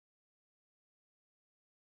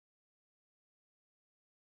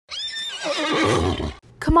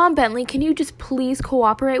Come on, Bentley, can you just please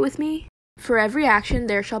cooperate with me? For every action,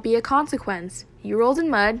 there shall be a consequence. You rolled in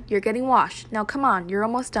mud, you're getting washed. Now come on, you're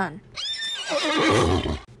almost done.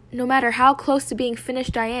 No matter how close to being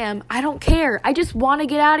finished I am, I don't care. I just want to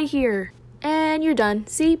get out of here. And you're done.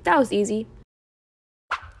 See, that was easy.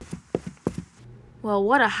 Well,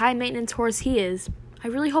 what a high-maintenance horse he is. I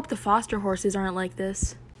really hope the foster horses aren't like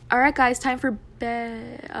this. Alright guys, time for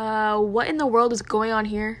bed. What in the world is going on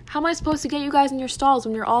here? How am I supposed to get you guys in your stalls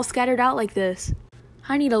when you're all scattered out like this?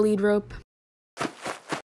 I need a lead rope.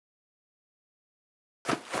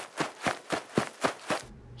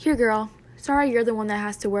 Here, girl. Sorry you're the one that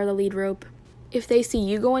has to wear the lead rope. If they see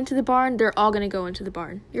you go into the barn, they're all gonna go into the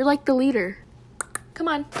barn. You're like the leader. Come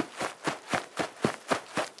on.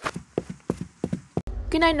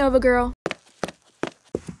 Good night, Nova girl.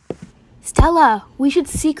 Stella, we should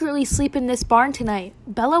secretly sleep in this barn tonight.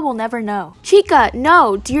 Bella will never know. Chica,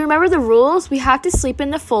 no. Do you remember the rules? We have to sleep in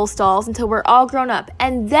the full stalls until we're all grown up,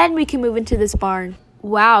 and then we can move into this barn.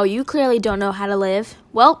 Wow, you clearly don't know how to live.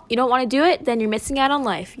 Well, you don't want to do it? Then you're missing out on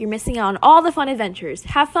life. You're missing out on all the fun adventures.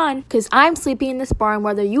 Have fun, because I'm sleeping in this barn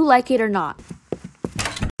whether you like it or not.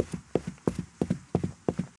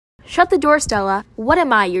 Shut the door, Stella. What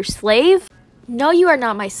am I, your slave? No, you are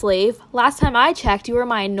not my slave. Last time I checked, you were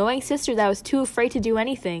my annoying sister that was too afraid to do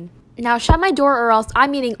anything. Now shut my door or else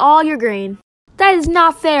I'm eating all your grain. That is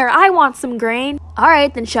not fair. I want some grain.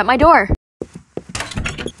 Alright, then shut my door.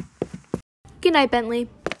 Good night, Bentley.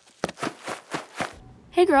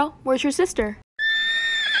 Hey girl, where's your sister?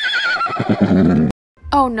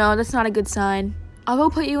 Oh no, that's not a good sign. I'll go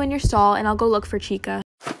put you in your stall and I'll go look for Chica.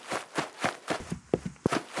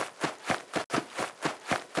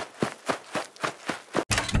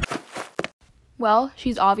 Well,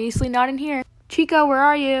 she's obviously not in here. Chica, where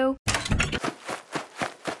are you?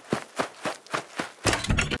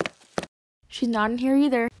 She's not in here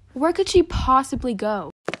either. Where could she possibly go?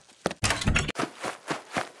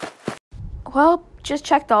 Well, just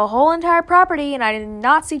checked the whole entire property and I did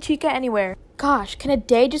not see Chica anywhere. Gosh, can a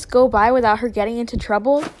day just go by without her getting into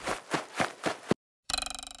trouble?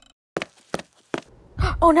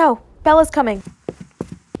 Oh no, Bella's coming.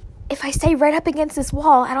 If I stay right up against this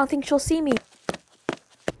wall, I don't think she'll see me.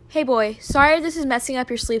 Hey boy, sorry if this is messing up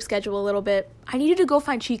your sleep schedule a little bit. I need you to go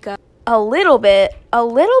find Chica. A little bit? A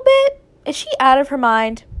little bit? Is she out of her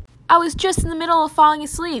mind? I was just in the middle of falling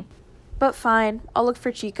asleep. But fine, I'll look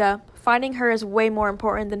for Chica. Finding her is way more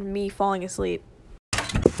important than me falling asleep.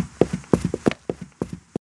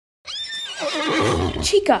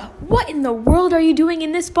 Chica, what in the world are you doing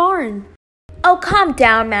in this barn? Oh, calm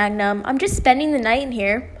down, Magnum. I'm just spending the night in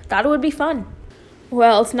here. Thought it would be fun.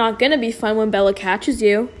 Well, it's not gonna be fun when Bella catches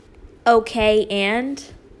you. Okay, and?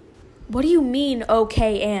 What do you mean,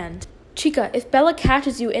 okay, and? Chica, if Bella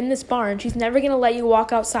catches you in this barn, she's never gonna let you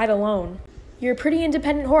walk outside alone. You're a pretty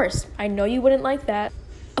independent horse. I know you wouldn't like that.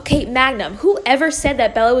 Okay, Magnum, whoever said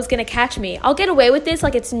that Bella was gonna catch me? I'll get away with this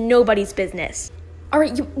like it's nobody's business.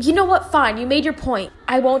 Alright, you know what? Fine, you made your point.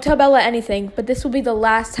 I won't tell Bella anything, but this will be the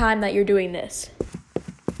last time that you're doing this.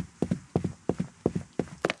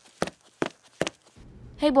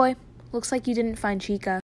 Hey boy, looks like you didn't find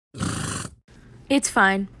Chica. It's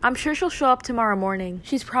fine. I'm sure she'll show up tomorrow morning.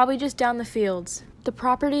 She's probably just down the fields. The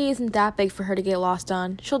property isn't that big for her to get lost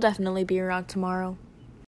on. She'll definitely be around tomorrow.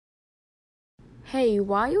 Hey,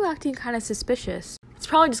 why are you acting kind of suspicious? It's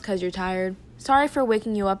probably just because you're tired. Sorry for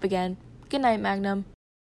waking you up again. Good night, Magnum.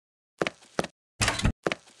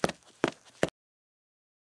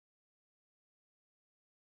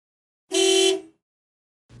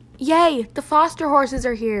 Yay! The foster horses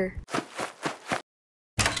are here!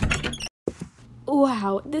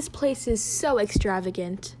 Wow, this place is so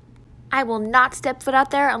extravagant. I will not step foot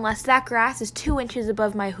out there unless that grass is 2 inches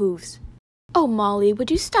above my hooves. Oh, Molly,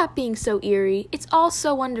 would you stop being so eerie? It's all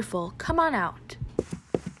so wonderful. Come on out.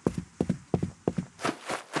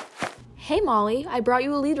 Hey, Molly, I brought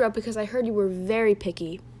you a lead rope because I heard you were very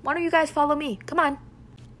picky. Why don't you guys follow me? Come on.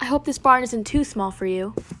 I hope this barn isn't too small for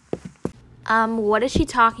you. What is she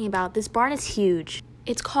talking about? This barn is huge.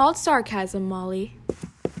 It's called sarcasm, Molly.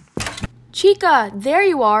 Chica, there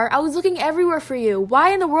you are. I was looking everywhere for you.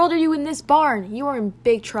 Why in the world are you in this barn? You are in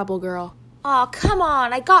big trouble, girl. Aw, come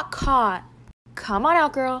on. I got caught. Come on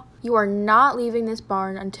out, girl. You are not leaving this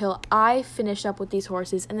barn until I finish up with these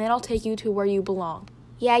horses, and then I'll take you to where you belong.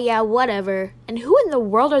 Yeah, whatever. And who in the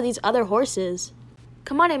world are these other horses?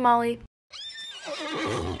 Come on in, Molly.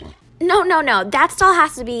 No. That stall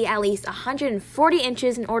has to be at least 140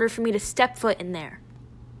 inches in order for me to step foot in there.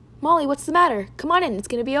 Molly, what's the matter? Come on in. It's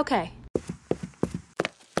going to be okay.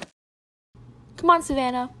 Come on,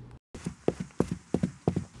 Savannah.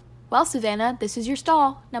 Well, Savannah, this is your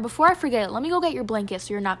stall. Now, before I forget, let me go get your blanket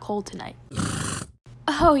so you're not cold tonight.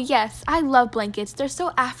 Oh, yes, I love blankets. They're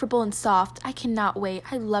so affable and soft. I cannot wait.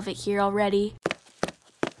 I love it here already.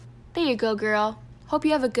 There you go, girl. Hope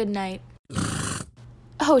you have a good night.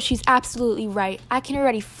 Oh, she's absolutely right. I can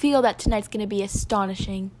already feel that tonight's gonna be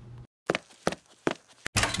astonishing.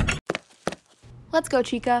 Let's go,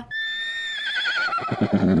 Chica.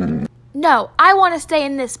 No, I want to stay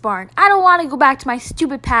in this barn. I don't want to go back to my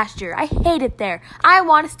stupid pasture. I hate it there. I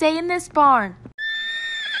want to stay in this barn.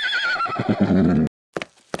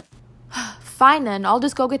 Fine then, I'll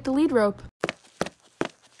just go get the lead rope.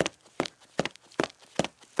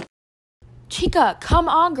 Chica, come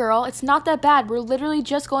on, girl. It's not that bad. We're literally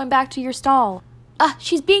just going back to your stall.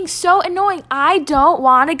 She's being so annoying. I don't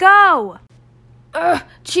want to go.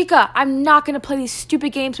 Chica, I'm not going to play these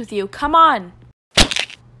stupid games with you. Come on.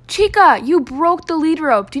 Chica, you broke the lead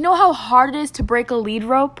rope. Do you know how hard it is to break a lead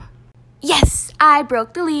rope? Yes, I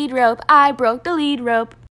broke the lead rope. I broke the lead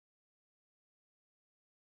rope.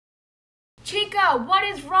 Chica, what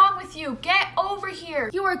is wrong with you? Get over here.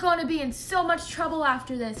 You are going to be in so much trouble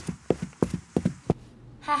after this.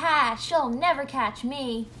 Haha, she'll never catch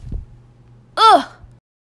me. Ugh!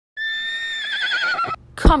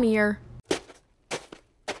 Come here.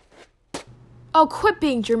 Oh, quit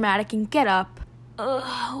being dramatic and get up.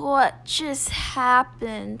 Ugh, what just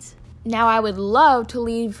happened? Now, I would love to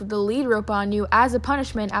leave the lead rope on you as a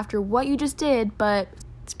punishment after what you just did, but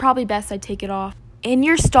it's probably best I take it off. In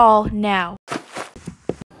your stall now.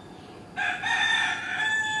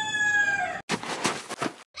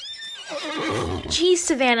 Geez,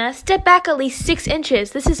 Savannah, step back at least 6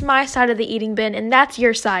 inches. This is my side of the eating bin, and that's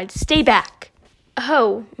your side. Stay back.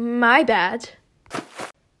 Oh, my bad.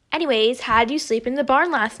 Anyways, how did you sleep in the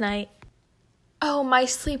barn last night? Oh, my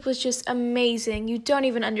sleep was just amazing. You don't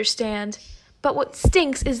even understand. But what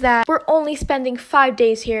stinks is that we're only spending 5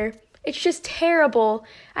 days here. It's just terrible.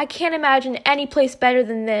 I can't imagine any place better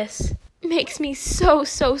than this. Makes me so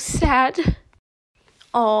sad.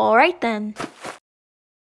 All right then.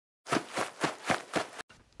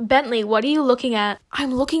 Bentley, what are you looking at?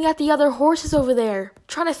 I'm looking at the other horses over there,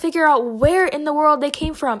 trying to figure out where in the world they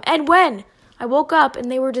came from and when. I woke up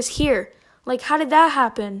and they were just here. Like, how did that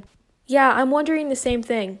happen? Yeah, I'm wondering the same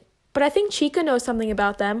thing. But I think Chica knows something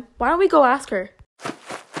about them. Why don't we go ask her?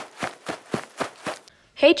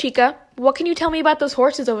 Hey, Chica, what can you tell me about those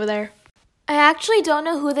horses over there? I actually don't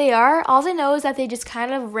know who they are. All I know is that they just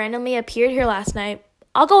kind of randomly appeared here last night.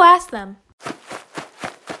 I'll go ask them.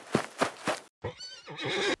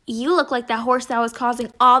 You look like that horse that was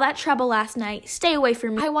causing all that trouble last night. Stay away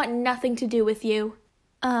from me. I want nothing to do with you.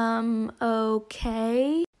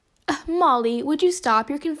 Okay. Molly, would you stop?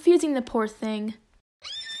 You're confusing the poor thing.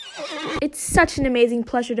 It's such an amazing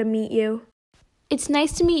pleasure to meet you. It's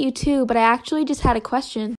nice to meet you too, but I actually just had a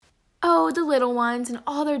question. Oh, the little ones and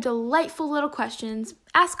all their delightful little questions.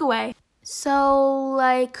 Ask away.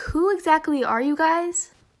 So, who exactly are you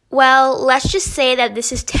guys? Well, let's just say that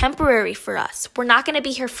this is temporary for us. We're not going to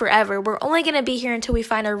be here forever. We're only going to be here until we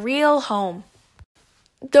find a real home.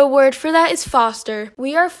 The word for that is foster.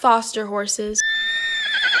 We are foster horses.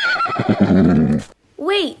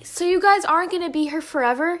 Wait, so you guys aren't going to be here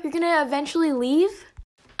forever? You're going to eventually leave?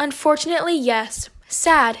 Unfortunately, yes.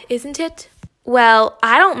 Sad, isn't it? Well,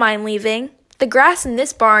 I don't mind leaving. The grass in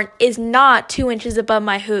this barn is not 2 inches above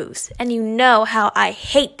my hooves, and you know how I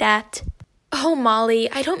hate that. Oh,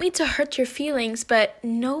 Molly, I don't mean to hurt your feelings, but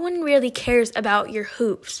no one really cares about your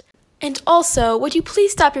hooves. And also, would you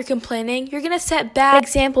please stop your complaining? You're going to set bad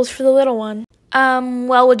examples for the little one.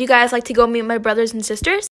 Well, would you guys like to go meet my brothers and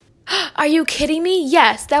sisters? Are you kidding me?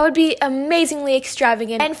 Yes, that would be amazingly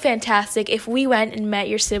extravagant and fantastic if we went and met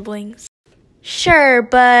your siblings. Sure,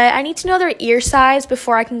 but I need to know their ear size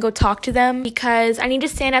before I can go talk to them because I need to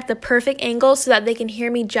stand at the perfect angle so that they can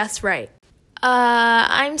hear me just right.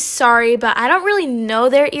 I'm sorry, but I don't really know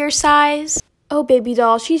their ear size. Oh, baby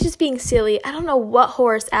doll, she's just being silly. I don't know what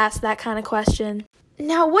horse asked that kind of question.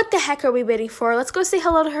 Now, what the heck are we waiting for? Let's go say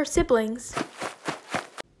hello to her siblings.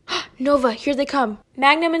 Nova, here they come.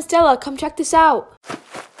 Magnum and Stella, come check this out.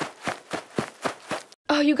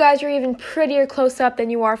 Oh, you guys are even prettier close up than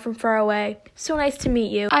you are from far away. So nice to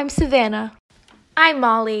meet you. I'm Savannah. I'm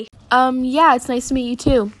Molly. Yeah, it's nice to meet you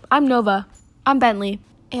too. I'm Nova. I'm Bentley.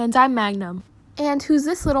 And I'm Magnum. And who's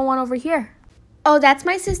this little one over here? Oh, that's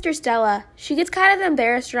my sister Stella. She gets kind of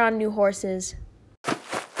embarrassed around new horses.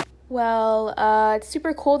 Well, it's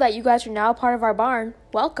super cool that you guys are now part of our barn.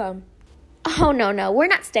 Welcome. Oh, no, we're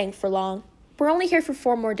not staying for long. We're only here for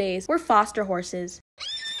 4 more days. We're foster horses.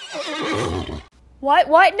 What?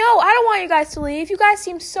 No, I don't want you guys to leave. You guys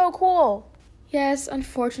seem so cool. Yes,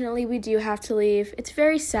 unfortunately, we do have to leave. It's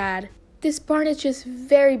very sad. This barn is just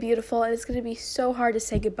very beautiful, and it's going to be so hard to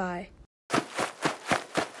say goodbye.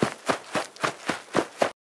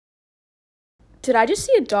 Did I just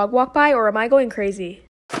see a dog walk by, or am I going crazy?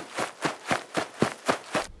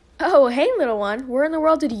 Oh, hey, little one. Where in the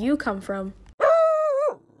world did you come from?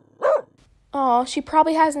 Aw, she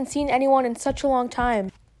probably hasn't seen anyone in such a long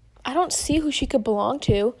time. I don't see who she could belong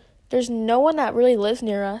to. There's no one that really lives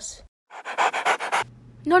near us.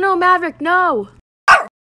 No, Maverick, no!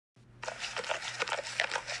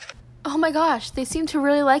 Oh my gosh, they seem to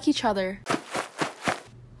really like each other.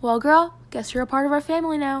 Well, girl, guess you're a part of our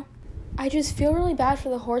family now. I just feel really bad for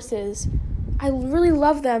the horses. I really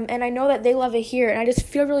love them, and I know that they love it here, and I just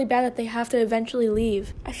feel really bad that they have to eventually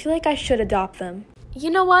leave. I feel like I should adopt them.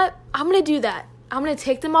 You know what? I'm gonna do that. I'm gonna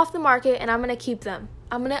take them off the market, and I'm gonna keep them.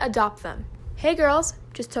 I'm gonna adopt them. Hey girls,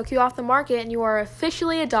 just took you off the market, and you are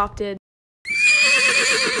officially adopted.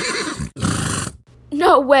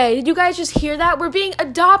 No way, did you guys just hear that? We're being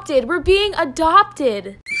adopted! We're being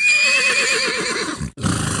adopted!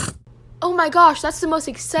 Oh my gosh, that's the most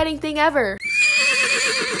exciting thing ever!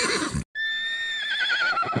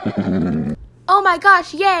 Oh my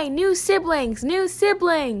gosh, yay! New siblings! New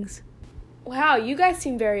siblings! Wow, you guys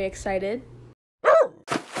seem very excited.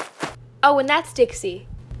 Oh, and that's Dixie.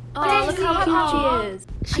 Oh, look how cute she is.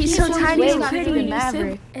 She's so tiny and cuter than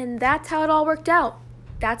Maverick. And that's how it all worked out.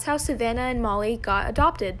 That's how Savannah and Molly got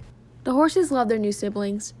adopted. The horses love their new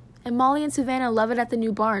siblings, and Molly and Savannah love it at the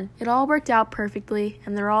new barn. It all worked out perfectly,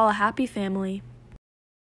 and they're all a happy family.